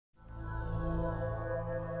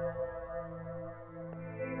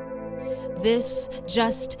This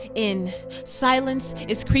just in. Silence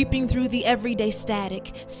is creeping through the everyday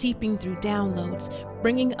static, seeping through downloads,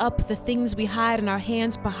 bringing up the things we hide in our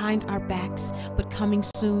hands behind our backs, but coming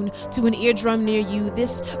soon to an eardrum near you.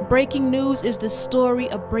 This breaking news is the story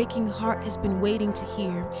a breaking heart has been waiting to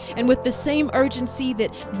hear. And with the same urgency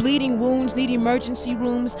that bleeding wounds need emergency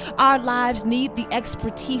rooms, our lives need the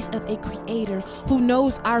expertise of a creator who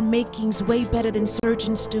knows our makings way better than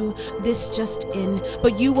surgeons do. This just in.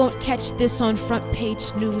 But you won't catch this on front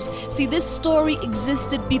page news. See, this story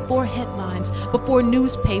existed before headlines, before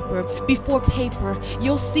newspaper, before paper.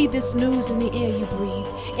 You'll see this news in the air you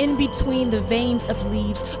breathe, in between the veins of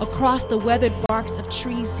leaves, across the weathered barks of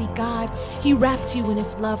trees. See, God, He wrapped you in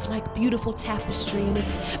His love like beautiful tapestry, and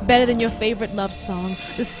it's better than your favorite love song,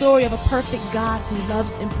 the story of a perfect God who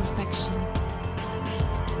loves imperfection.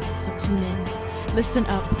 So tune in, listen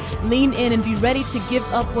up, lean in, and be ready to give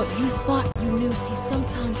up what you thought you knew. See,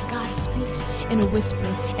 sometimes God speaks in a whisper,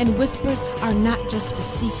 and whispers are not just for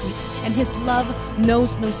secrets, and His love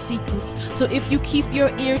knows no secrets. So if you keep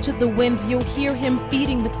your ear to the wind, you'll hear Him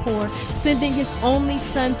feeding the poor, sending His only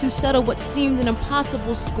Son to settle what seemed an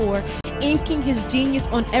impossible score, inking His genius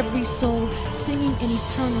on every soul, singing an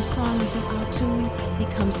eternal song until our tune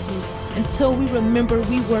becomes His, until we remember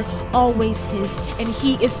we were always His, and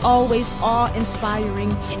He is always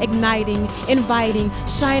awe-inspiring, igniting, inviting,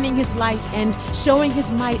 shining His light and showing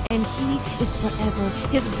His might, and He is forever.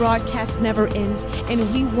 His broadcast never ends, and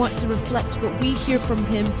we want to reflect what we hear from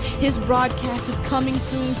Him. His broadcast is coming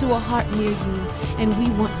soon to a heart near you, and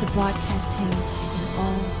we want to broadcast Him in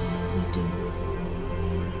all